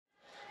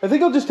I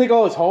think I'll just take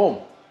all this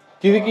home.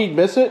 Do you think he'd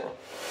miss it?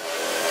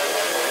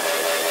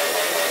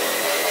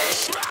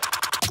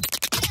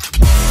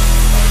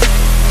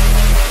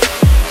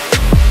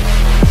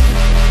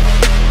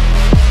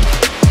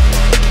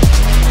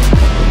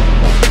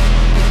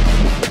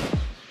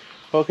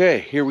 Okay,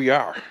 here we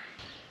are.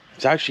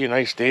 It's actually a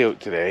nice day out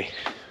today.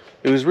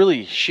 It was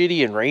really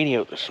shitty and rainy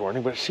out this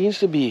morning, but it seems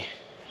to be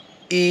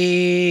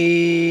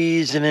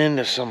easing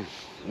into some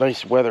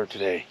nice weather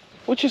today,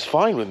 which is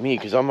fine with me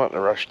because I'm not in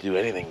a rush to do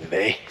anything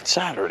today. It's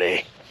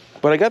Saturday.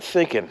 But I got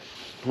thinking,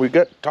 we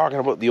got talking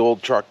about the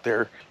old truck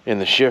there and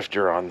the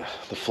shifter on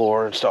the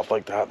floor and stuff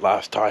like that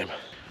last time.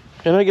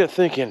 And I got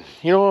thinking,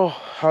 you know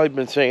how I've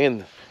been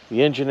saying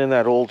the engine in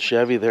that old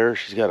Chevy there,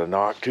 she's got a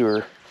knock to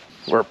her.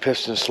 Or a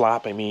piston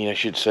slap, I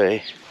should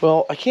say.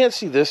 Well, I can't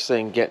see this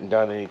thing getting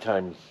done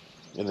anytime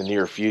in the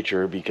near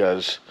future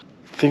because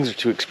things are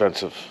too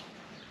expensive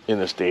in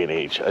this day and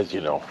age, as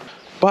you know.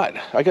 But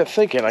I got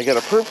thinking, I got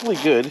a perfectly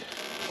good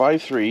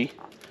 5.3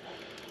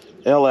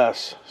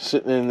 LS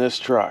sitting in this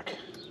truck.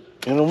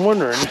 And I'm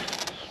wondering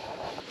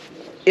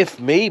if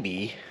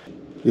maybe,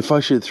 if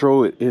I should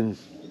throw it in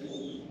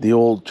the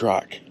old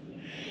truck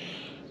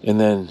and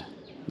then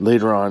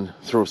later on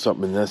throw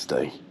something in this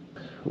thing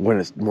when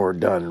it's more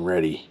done and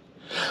ready.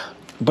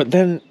 But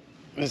then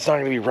it's not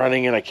going to be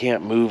running and I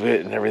can't move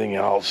it and everything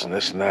else and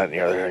this and that and the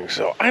other thing.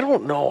 So I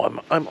don't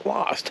know. I'm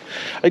lost.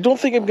 I don't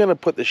think I'm going to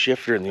put the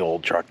shifter in the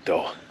old truck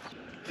though.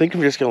 I think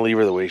I'm just going to leave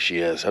her the way she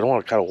is. I don't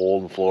want to cut a hole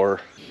in the floor.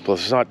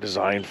 Plus it's not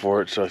designed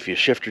for it. So if you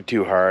shift her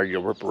too hard,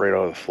 you'll rip it right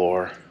out of the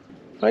floor.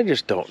 I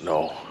just don't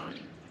know.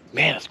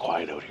 Man, it's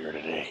quiet out here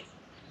today.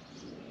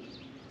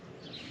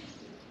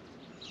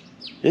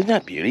 Isn't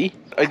that beauty?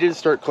 I did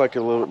start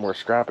collecting a little bit more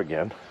scrap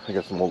again. I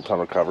got some old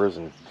tonneau covers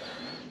and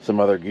some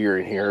other gear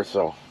in here,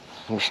 so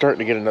I'm starting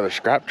to get another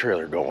scrap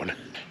trailer going.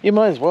 You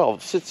might as well,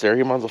 if it sits there,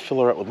 you might as well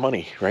fill her up with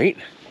money, right?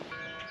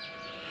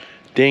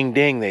 Ding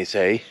ding, they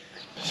say.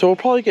 So we'll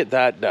probably get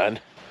that done.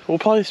 We'll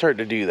probably start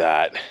to do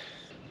that.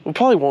 We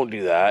probably won't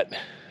do that.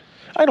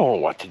 I don't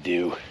know what to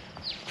do.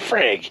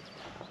 Frig.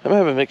 I'm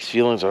having mixed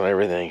feelings on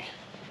everything.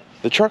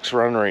 The truck's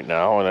running right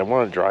now and I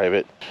want to drive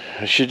it.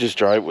 I should just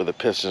drive it with a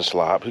piston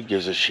slap. Who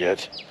gives a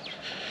shit?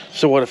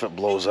 So what if it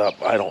blows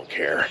up? I don't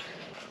care.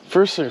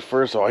 First thing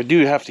first though, I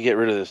do have to get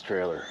rid of this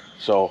trailer.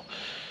 So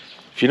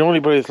if you know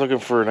anybody that's looking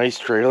for a nice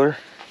trailer,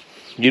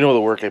 you know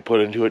the work I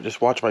put into it.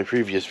 Just watch my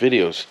previous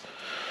videos.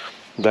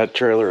 That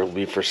trailer will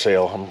be for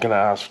sale. I'm going to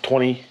ask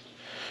 20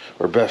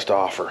 or best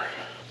offer.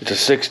 It's a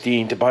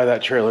 16. To buy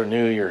that trailer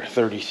new, you're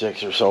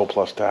 36 or so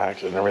plus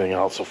tax and everything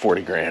else, so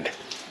 40 grand.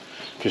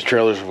 Because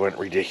trailers went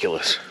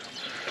ridiculous.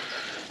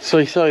 So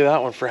you sell you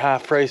that one for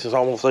half price is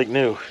almost like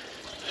new.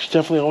 It's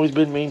definitely always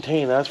been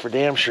maintained, that's for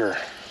damn sure.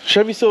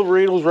 Chevy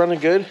Silverado's running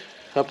good.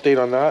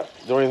 Update on that.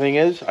 The only thing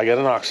is, I got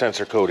a knock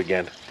sensor code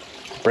again.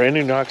 Brand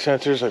new knock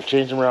sensors, I've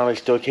changed them around, I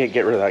still can't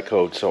get rid of that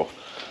code. So,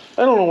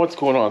 I don't know what's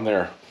going on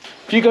there.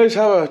 If you guys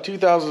have a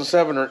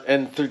 2007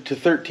 and to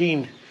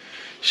 13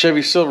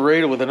 Chevy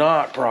Silverado with a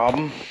knock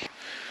problem,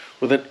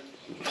 with it,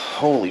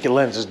 holy, the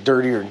lens is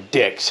dirtier than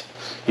dicks.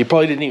 You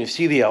probably didn't even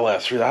see the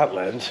LS through that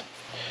lens.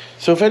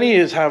 So if any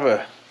of you have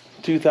a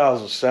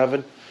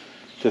 2007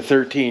 to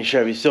 13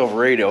 Chevy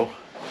Silverado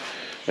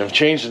and have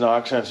changed the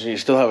knock sensor and you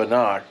still have a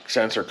knock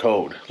sensor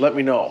code, let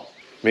me know.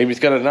 Maybe it's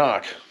got a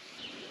knock.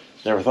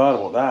 Never thought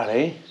about that,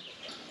 eh?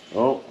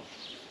 Oh,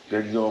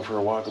 there you going for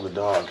a walk with the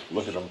dog.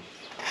 Look at him.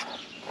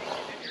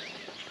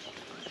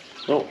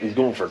 Oh, he's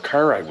going for a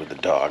car ride with the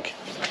dog.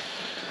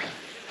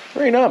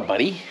 Right on,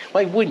 buddy.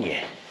 Why wouldn't you?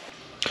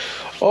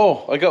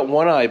 Oh, I got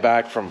One Eye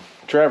back from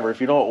Trevor.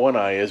 If you know what One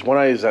Eye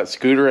is that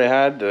scooter I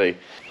had that I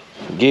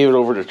gave it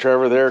over to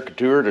Trevor there,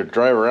 Couture, to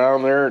drive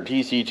around there at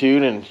TC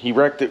Tune, and he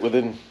wrecked it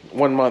within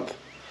 1 month.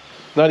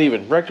 Not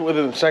even. Wrecked it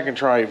within the second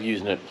try of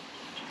using it.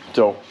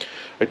 So,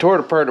 I tore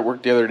it apart at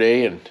work the other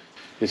day, and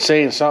it's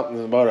saying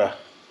something about a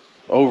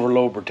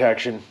overload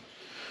protection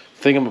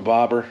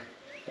thingamabobber.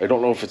 I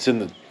don't know if it's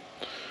in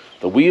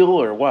the wheel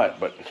or what,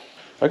 but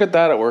I got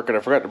that at work, and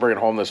I forgot to bring it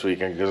home this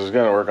weekend because I was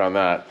going to work on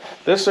that.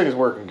 This thing is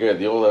working good.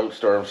 The old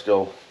Outstorm's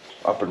still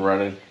up and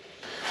running.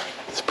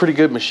 It's a pretty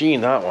good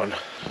machine, that one.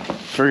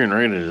 Friggin'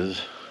 right it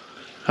is.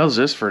 How's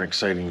this for an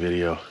exciting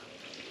video?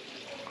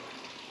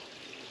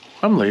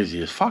 I'm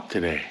lazy as fuck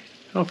today.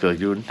 I don't feel like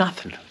doing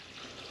nothing. It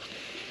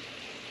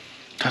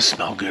does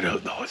smell good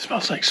out though. It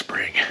smells like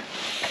spring.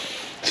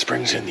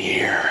 Spring's in the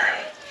air.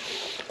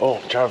 Oh,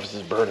 Travis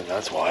is burning,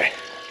 that's why.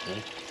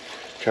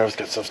 Travis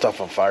got some stuff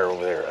on fire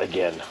over there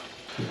again.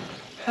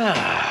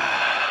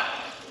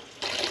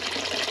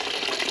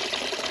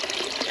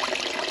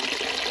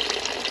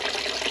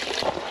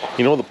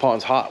 You know the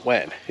pond's hot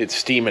when it's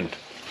steaming.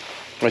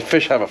 My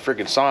fish have a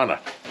freaking sauna.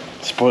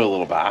 Spoiled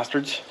little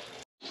bastards.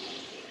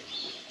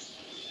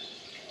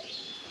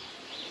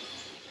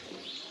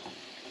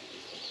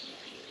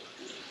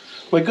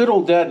 My good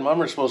old dad and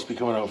mom are supposed to be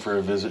coming out for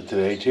a visit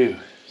today too.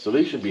 So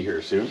they should be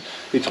here soon.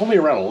 They told me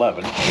around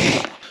 11.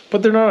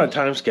 But they're not on a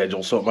time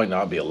schedule, so it might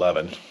not be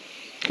 11.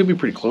 Could be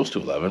pretty close to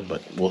 11,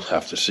 but we'll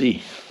have to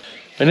see.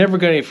 I never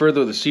got any further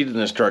with the seat in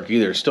this truck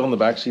either. It's still in the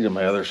back seat of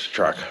my other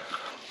truck.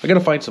 I gotta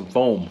find some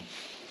foam.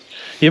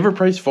 You ever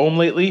priced foam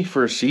lately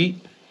for a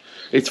seat?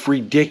 It's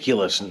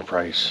ridiculous in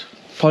price.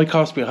 Probably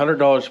cost me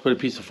 $100 to put a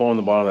piece of foam on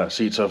the bottom of that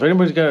seat. So if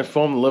anybody's got a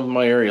foam to live in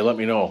my area, let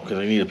me know, because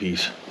I need a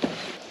piece.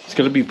 It's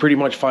gonna be pretty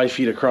much 5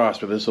 feet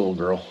across with this old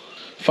girl.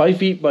 5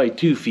 feet by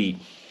 2 feet.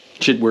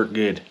 Should work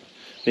good.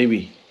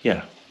 Maybe,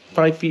 yeah,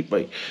 5 feet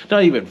by,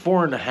 not even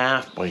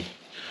 4.5 by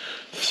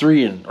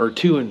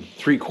 2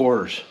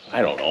 3/4.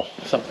 I don't know,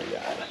 something like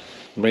that.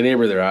 My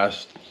neighbor there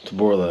asked to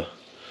borrow the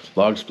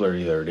log splitter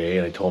the other day,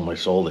 and I told him I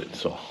sold it,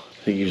 so I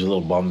think he was a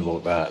little bummed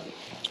about that.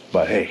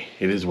 But hey,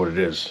 it is what it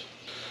is.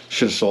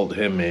 Should have sold to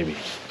him maybe.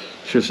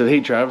 Should have said, hey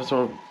Travis,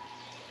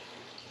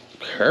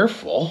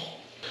 careful.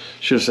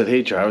 Should have said,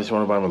 hey Travis, you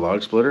want to buy my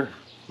log splitter?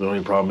 The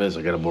only problem is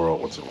I gotta borrow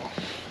it once in a while.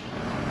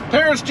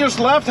 Parents just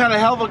left, had a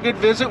hell of a good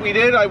visit. We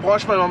did. I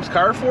washed my mom's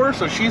car for her,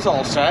 so she's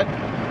all set.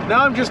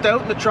 Now I'm just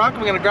out in the truck.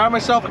 I'm gonna grab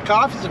myself a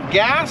coffee, some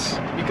gas,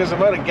 because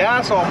I'm out of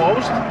gas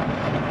almost.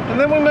 And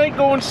then we might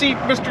go and see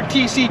Mr.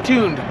 TC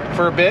Tuned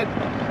for a bit.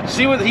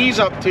 See what he's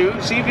up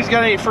to, see if he's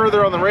got any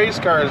further on the race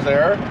cars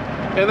there,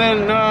 and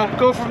then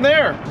go from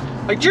there.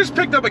 I just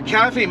picked up a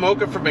cafe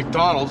mocha from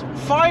McDonald's,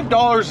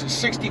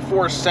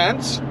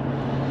 $5.64,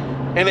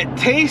 and it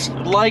tastes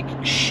like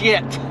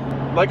shit.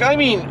 Like, I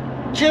mean,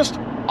 just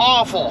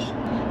awful.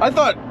 I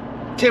thought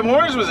Tim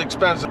Hortons was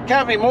expensive.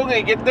 Cafe mocha,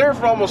 you get there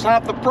for almost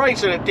half the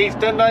price, and it tastes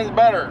 10 times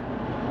better.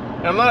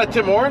 And I'm not a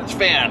Tim Hortons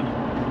fan.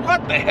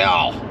 What the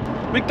hell?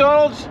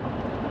 McDonald's,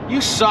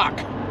 you suck.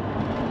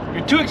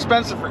 You're too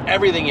expensive for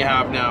everything you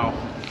have now.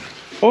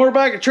 Well, we're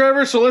back at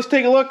Trevor, so let's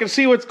take a look and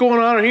see what's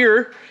going on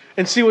here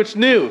and see what's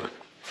new.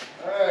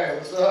 Hey,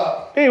 what's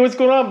up? Hey, what's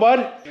going on,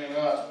 bud?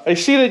 I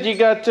see that you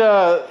got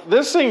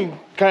this thing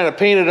kind of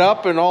painted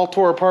up and all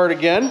tore apart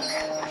again.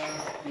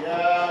 Yeah,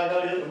 I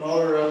gotta get the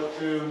motor out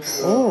too.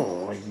 So.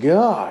 Oh my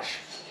gosh.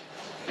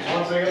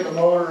 Once I get the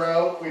motor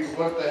out, we can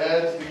put the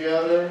heads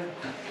together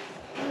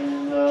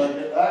and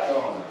get that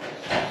going.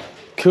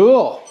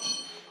 Cool.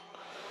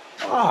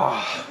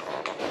 Ah.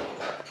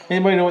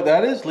 Anybody know what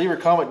that is? Leave a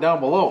comment down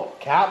below.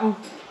 Captain?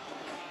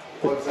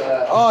 What's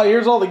that? Oh,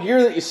 here's all the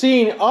gear that you've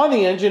seen on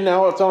the engine.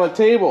 Now it's on a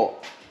table.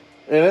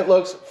 And it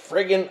looks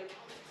friggin'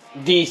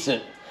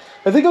 decent.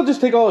 I think I'll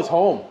just take all this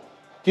home.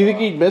 Do you think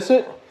he'd miss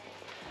it?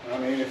 I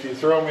mean, if you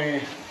throw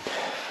me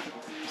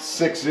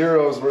 6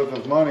 zeros worth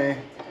of money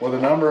with a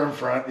number in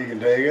front, you can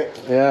take it.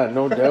 Yeah,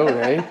 no doubt,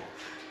 eh?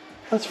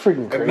 That's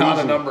friggin' crazy. And not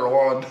a number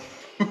 1.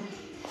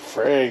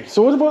 Frig.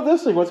 So what about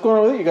this thing? What's going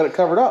on with it? You got it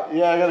covered up.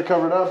 Yeah, I got it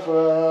covered up.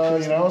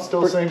 You know,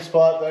 still same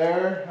spot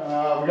there.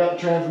 We got the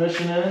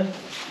transmission in.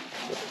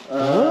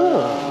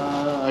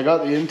 I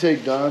got the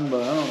intake done,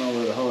 but I don't know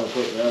where the hell I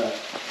put that.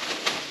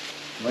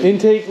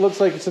 Intake looks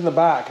like it's in the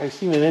back. I've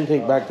seen an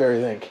intake back there, I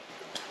think.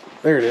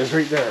 There it is,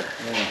 right there.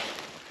 Yeah.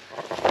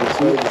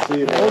 So you can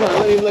see it. Hold on,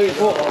 let me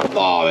pull.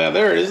 Oh, yeah,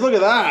 there it is. Look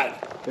at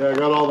that. Yeah, I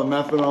got all the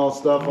methanol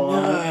stuff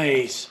on it.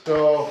 Nice.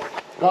 So,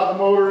 got the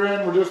motor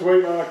in. We're just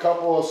waiting on a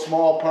couple of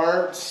small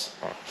parts.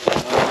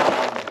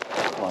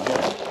 Come on,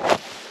 here.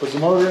 Was the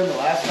motor in the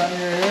last time you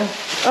were here?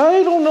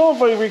 I don't know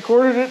if I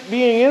recorded it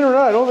being in or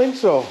not. I don't think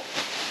so.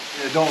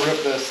 Yeah, don't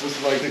rip this. This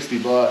is like 60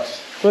 bucks.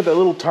 What, that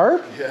little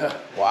tarp? Yeah.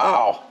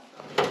 Wow.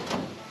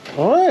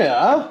 Oh,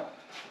 yeah.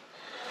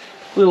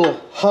 Little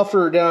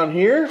huffer down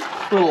here.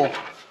 Little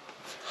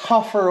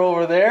huffer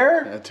over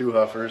there. Yeah, 2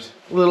 huffers.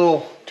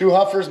 Little 2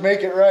 huffers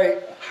make it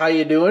right. how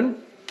you doing?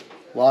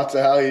 Lots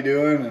of how you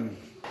doing. And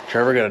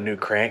Trevor got a new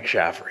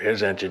crankshaft for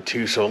his engine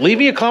too, so leave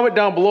me a comment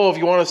down below if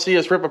you want to see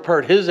us rip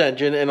apart his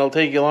engine, and I'll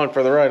take you along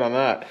for the ride on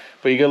that.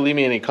 But you gotta leave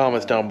me any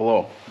comments down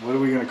below. what are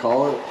we gonna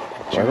call it?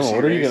 I don't know.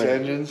 What are you gonna?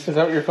 Engines? Is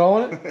that what you're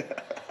calling it?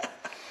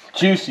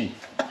 Juicy.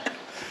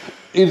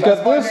 He's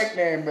That's got my this.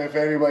 nickname. If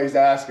anybody's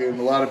asking,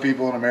 a lot of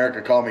people in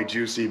America call me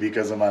Juicy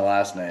because of my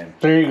last name.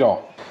 There you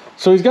go.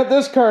 So he's got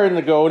this car in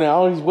the go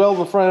now. He's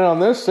welding the front end on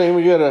this thing.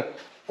 We got a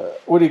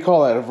what do you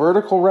call that? A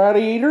vertical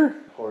radiator?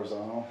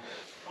 Horizontal.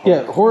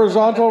 Yeah,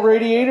 horizontal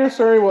radiator.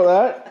 Sorry about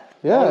that.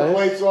 Yeah. All the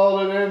plates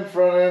welded in,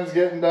 front end's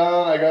getting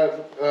done. I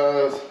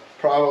got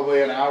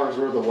probably an hour's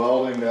worth of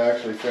welding to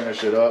actually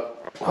finish it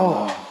up.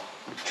 Oh.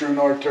 True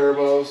North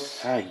turbos.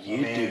 How you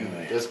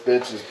doing? This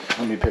bitch is.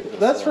 Let me pick this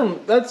That's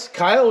up. that's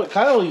Kyle. What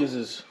Kyle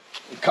uses.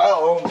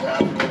 Kyle owns half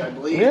of it, I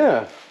believe.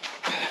 Yeah.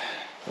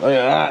 Look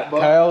at that,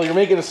 But Kyle. You're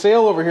making a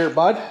sale over here,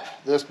 bud.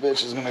 this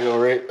bitch is gonna go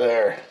right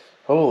there.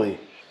 Holy.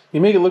 You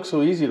make it look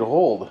so easy to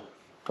hold.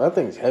 That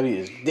thing's heavy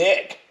as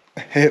dick.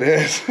 It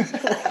is.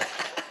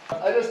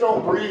 I just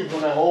don't breathe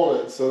when I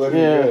hold it, so that'd be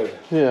good.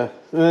 Yeah.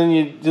 And then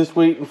you just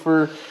waiting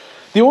for.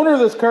 The owner of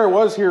this car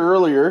was here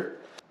earlier.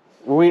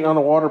 We're waiting on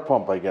a water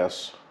pump, I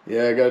guess.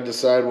 Yeah, I gotta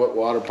decide what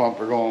water pump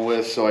we're going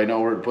with, so I know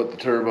where to put the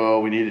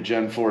turbo. We need a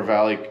Gen 4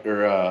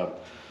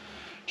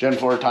 Gen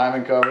 4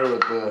 timing cover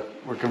with the.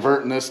 We're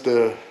converting this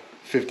to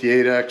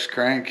 58X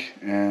crank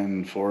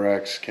and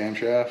 4X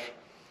camshaft,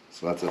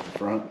 so that's at the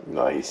front.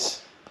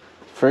 Nice.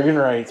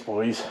 Friggin' rights,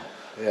 boys.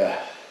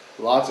 Yeah,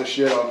 lots of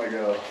shit on the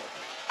go.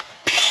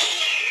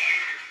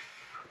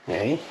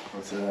 Hey.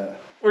 What's that?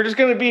 we're just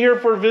gonna be here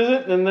for a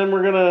visit, and then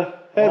we're gonna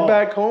head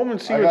back home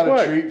and see what's what.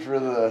 I got a treat for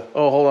the...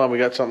 Oh, hold on, we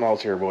got something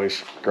else here,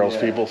 boys. Girls,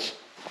 peoples.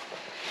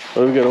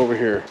 What do we got over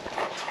here?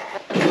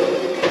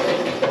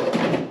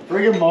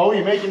 Friggin' Mo,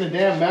 you're making a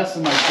damn mess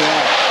in my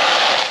shack.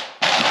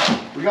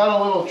 We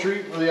got a little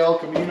treat for the El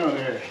Camino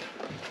there.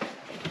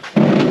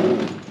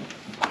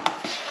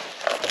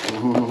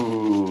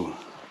 Ooh.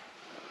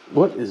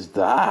 What is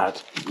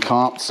that?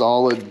 Comp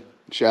solid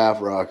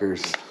shaft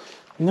rockers.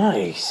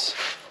 Nice.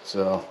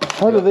 So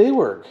how do they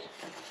work?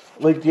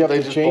 Like, do you have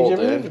to just change bolt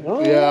everything? in.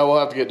 Oh. Yeah, we'll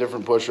have to get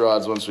different push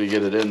rods once we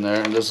get it in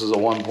there. And this is a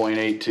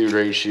 1.82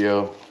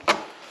 ratio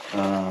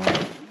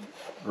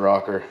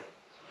rocker.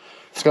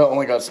 It's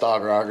only got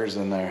stock rockers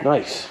in there.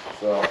 Nice.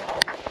 So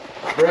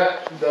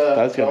Brett,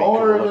 the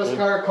owner of this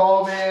car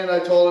called me and I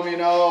told him, you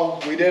know,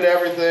 we did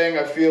everything.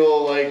 I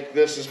feel like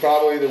this is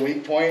probably the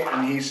weak point,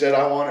 and he said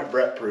I want it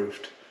Brett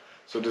proofed.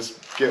 So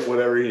just get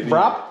whatever you need.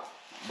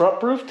 Brett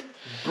proofed?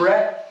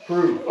 Brett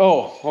proof.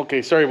 Oh,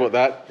 okay. Sorry about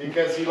that.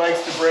 Because he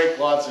likes to break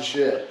lots of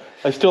shit.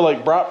 I still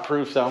like Brett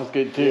proof. Sounds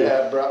good too.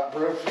 Yeah, Brett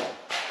proof.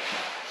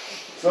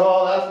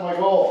 So that's my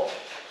goal.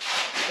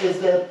 Is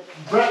that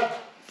Brett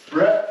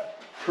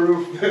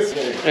proof this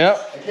thing.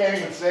 Yep. I can't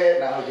even say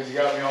it now because you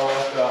got me all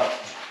left up.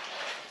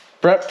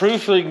 Brett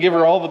proof, so you can give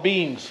her all the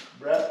beans.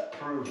 Brett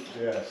proof,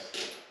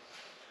 yes.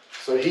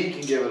 So he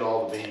can give it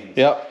all the beans.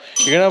 Yep.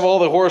 You're gonna have all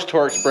the horse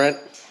torques, Brent.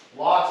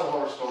 Lots of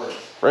horse torques.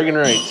 Friggin'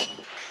 right.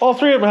 All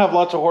three of them have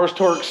lots of horse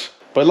torques.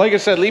 But like I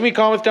said, leave me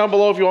comments down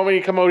below if you want me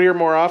to come out here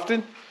more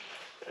often.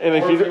 And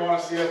if you want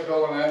to see us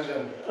build an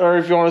engine. Or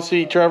if you want to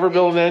see Trevor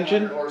build an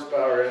engine.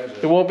 Horsepower engine.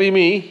 It won't be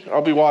me.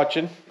 I'll be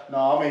watching. No,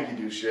 I'll make you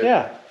do shit.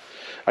 Yeah.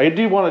 I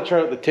do want to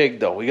try out the TIG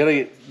though. We gotta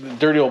get the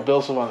dirty old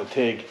BillSiff on the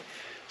TIG.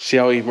 See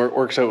how he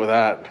works out with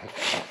that.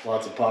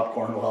 Lots of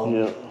popcorn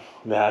welding. Yeah.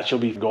 Nah, she'll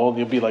be gold.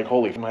 You'll be like,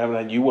 holy, I haven't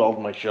had you weld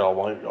my shit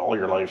all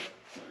your life.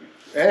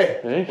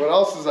 Hey, what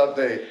else is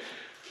update?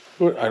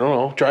 I don't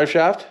know. Drive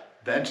shaft?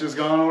 Bench has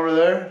gone over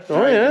there.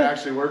 Oh, yeah. You can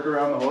actually work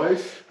around the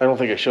hoist. I don't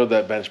think I showed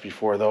that bench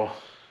before though.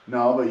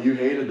 No, but you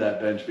hated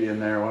that bench being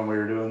there when we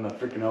were doing the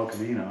freaking El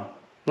Camino.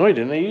 No, I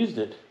didn't. I used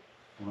it.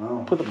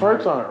 Well, put the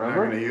parts on it,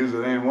 remember? I'm not going to use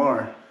it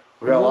anymore.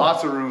 We got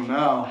lots of room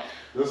now.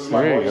 This is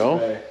my there you hoist go.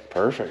 bay.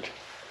 Perfect.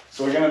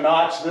 So we're going to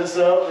notch this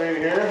out right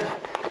here.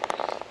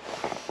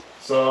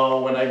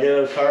 So when I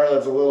get a car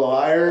that's a little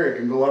higher, it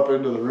can go up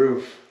into the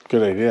roof.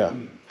 Good idea.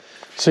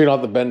 So you don't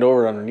have to bend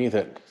over underneath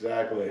it.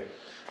 Exactly.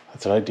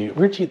 That's what I do.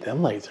 Where'd you get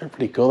them lights? They're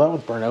pretty cool. That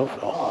one's burnt out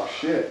though. Oh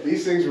shit.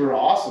 These things were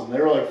awesome. They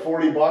were like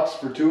 $40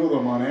 for 2 of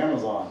them on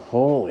Amazon.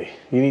 Holy.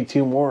 You need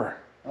 2 more.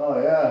 Oh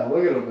yeah,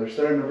 look at them. They're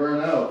starting to burn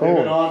out. They've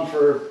been on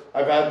for,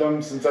 I've had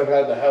them since I've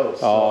had the house.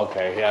 So. Oh,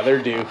 okay. Yeah,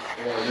 they're due.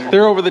 Yeah,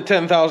 they're over the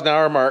 10,000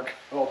 hour mark.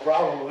 Oh,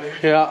 probably.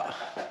 Yeah.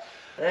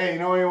 Hey, you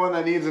know anyone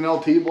that needs an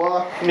LT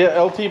block?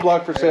 Yeah, LT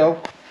block for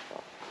sale.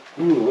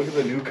 Ooh, look at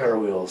the new car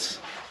wheels.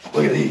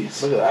 Look at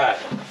these. Look at that.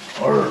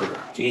 Arr.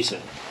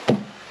 Decent.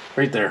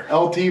 Right there.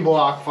 LT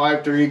block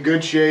 5.3,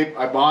 good shape.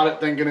 I bought it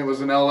thinking it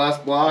was an LS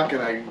block,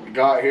 and I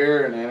got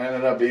here and it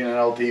ended up being an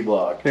LT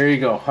block. There you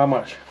go. How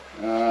much?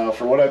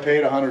 For what I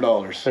paid,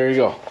 $100. There you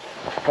go.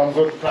 Comes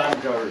with the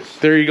time covers.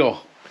 There you go.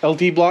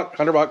 LT block,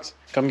 $100.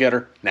 Come get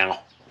her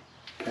now.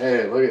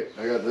 Hey, look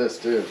at, I got this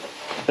too.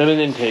 And an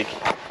intake.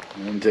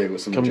 An intake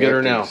with some Come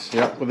injectors. get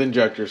her now. Yep, with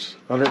injectors.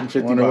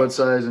 150 Wonder what bucks.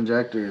 size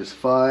injectors?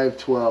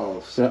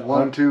 512. Yeah,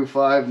 1, 2,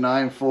 5,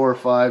 9, 4,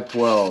 5,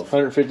 12.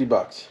 150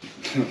 bucks.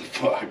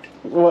 Fuck.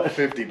 What?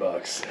 $50.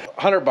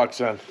 100 bucks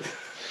then.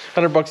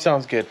 100 bucks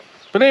sounds good.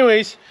 But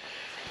anyways,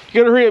 you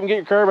gotta hurry up and get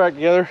your car back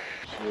together.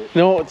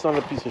 No, it's not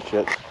a piece of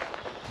shit.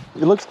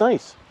 It looks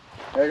nice.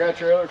 Hey, I got a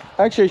trailer.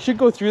 Actually, I should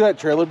go through that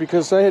trailer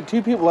because I had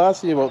 2 people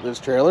ask me about this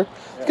trailer.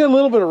 It's got a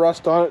little bit of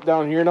rust on it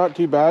down here, not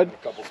too bad. A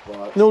couple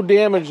spots. No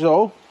damage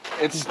though.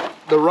 It's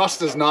the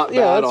rust is not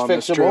Yeah, bad that's on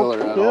fixable. this trailer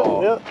at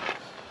all. Yeah.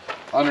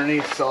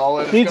 Underneath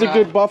solid. It's Needs a gonna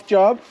good have- buff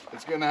job.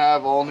 It's gonna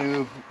have all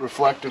new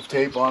reflective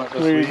tape on it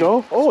this There you week.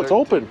 go. Oh, it's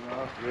open.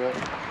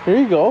 Yeah. There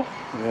you go.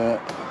 Yeah.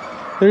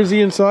 There's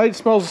the inside.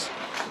 Smells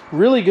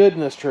really good in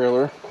this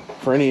trailer.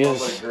 For any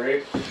Smells is. like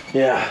grape.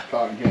 Yeah.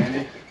 Cotton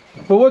candy.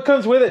 But what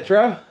comes with it,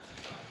 Trev?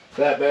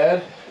 That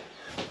bed.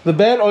 The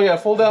bed. Oh yeah,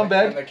 full down And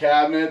bed. the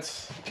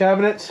cabinets.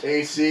 Cabinets.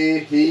 AC,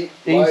 heat,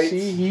 AC, lights,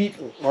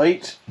 heat,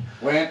 lights.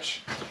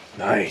 winch.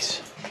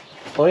 Nice.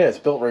 Oh yeah, it's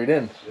built right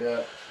in.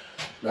 Yeah.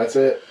 That's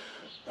it.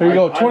 There you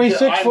go.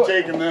 26 I'm foot.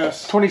 taking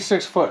this.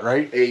 26 foot,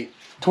 right? 8.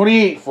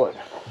 28 foot.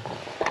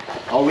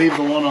 I'll leave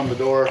the one on the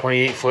door.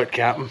 28 foot,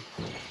 Captain.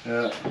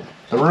 Yeah.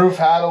 The roof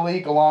had a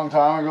leak a long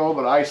time ago,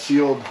 but I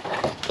sealed.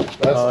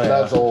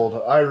 That's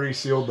old. I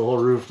resealed the whole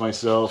roof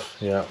myself.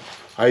 Yeah.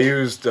 I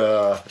used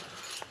the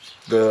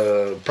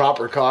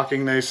proper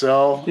caulking they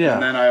sell. Yeah.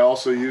 And then I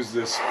also used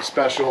this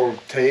special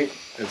tape.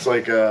 It's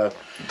like you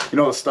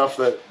know, the stuff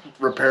that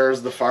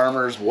repairs the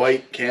farmers'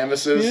 white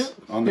canvases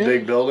on the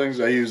big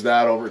buildings. I use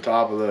that over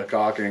top of the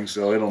caulking,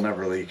 so it'll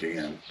never leak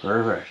again.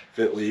 Perfect. If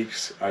it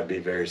leaks, I'd be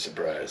very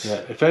surprised.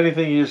 Yeah. If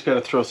anything, you just got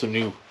to throw some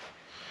new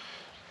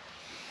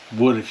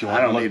wood if you want.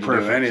 I don't to look need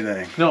perfect. to do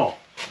anything. No.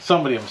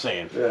 Somebody, I'm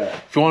saying. Yeah.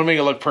 If you want to make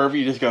it look perfect,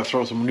 you just got to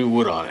throw some new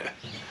wood on it.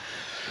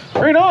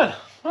 Right on.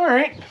 All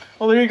right.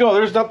 Well, there you go.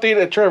 There's an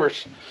update at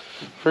Trevor's.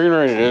 Friggin'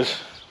 right it is.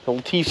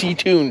 Old TC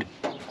tuned.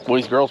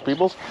 Boys, girls,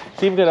 peoples.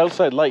 It's even got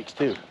outside lights,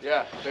 too.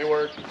 Yeah, they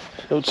work.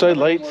 Outside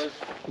lights.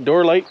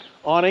 Door light.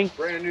 Awning.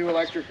 Brand new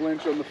electric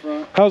winch on the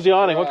front. How's the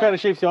awning? What kind of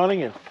shape's the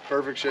awning in?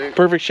 Perfect shape.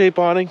 Perfect shape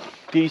awning.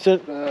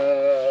 Decent.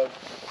 The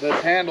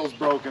handle's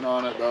broken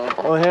on it, though.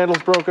 Oh, the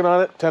handle's broken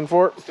on it.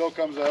 10-4. Still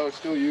comes out.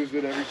 Still used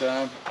it every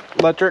time.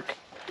 Electric.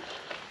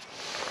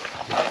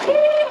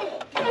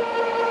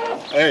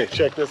 Hey,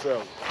 check this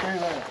out.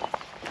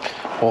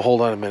 Oh,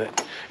 hold on a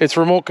minute. It's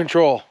remote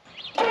control.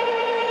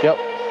 Yep.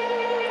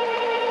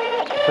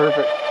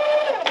 Perfect.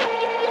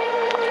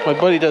 My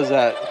buddy does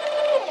that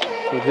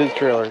with his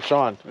trailer,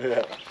 Sean.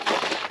 Yeah.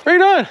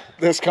 Right on.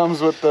 This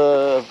comes with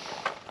the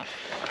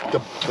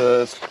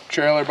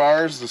trailer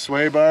bars, the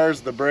sway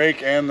bars, the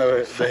brake, and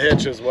the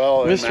hitch as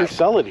well. Mr.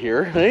 Sell It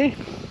here, hey?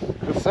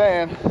 Just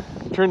saying.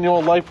 Turn the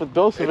old life with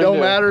BillSiff. It don't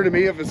matter to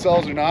me if it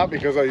sells or not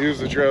because I use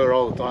the trailer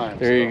all the time.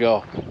 There you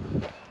go.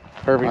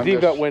 Perfect.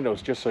 You've got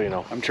windows, just so you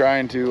know. I'm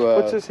trying to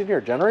what's this in here?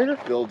 Generator?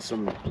 Build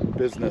some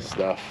business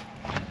stuff.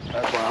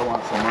 That's why I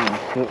want some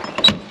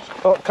money.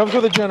 Oh, it comes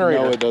with a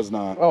generator. No, it does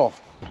not. Oh,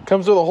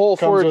 comes with a hole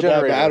for a generator.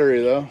 Comes with that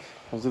battery, though.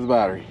 Comes with the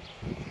battery.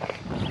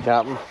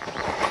 Captain.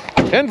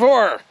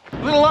 10-4.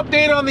 Little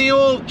update on the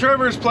old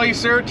Trevor's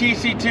place there at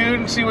TC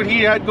Tune, see what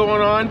he had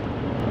going on.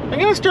 I'm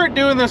gonna start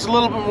doing this a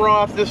little bit more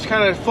off, this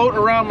kind of floating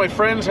around my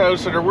friends'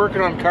 house that are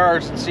working on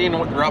cars and seeing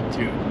what they're up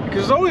to.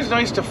 Because it's always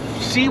nice to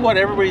see what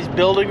everybody's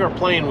building or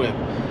playing with.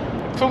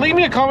 So leave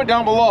me a comment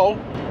down below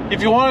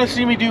if you want to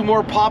see me do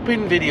more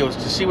pop-in videos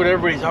to see what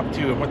everybody's up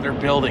to and what they're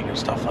building and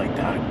stuff like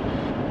that.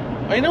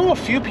 I know a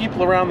few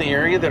people around the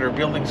area that are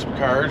building some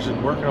cars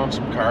and working on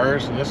some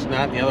cars and this and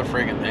that and the other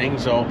friggin' thing,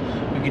 so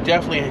we could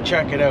definitely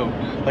check it out.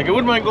 Like, I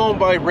wouldn't mind going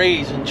by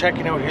Ray's and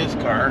checking out his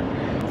car.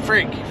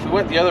 Frig, if we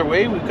went the other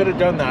way, we could have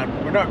done that.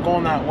 We're not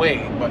going that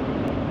way, but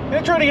I'm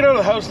gonna try to get out of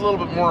the house a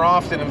little bit more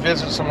often and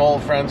visit some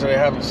old friends that I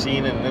haven't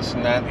seen and this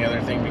and that and the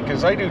other thing,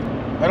 because I don't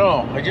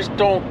know, I just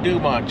don't do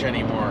much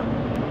anymore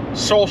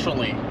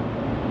socially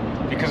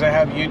because I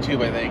have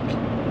YouTube, I think,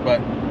 but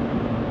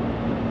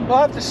we'll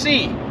have to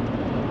see.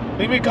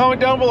 Leave me a comment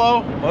down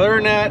below. Other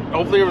than that,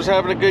 hopefully everyone's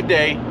having a good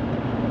day,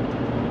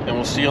 and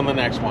we'll see you on the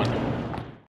next one.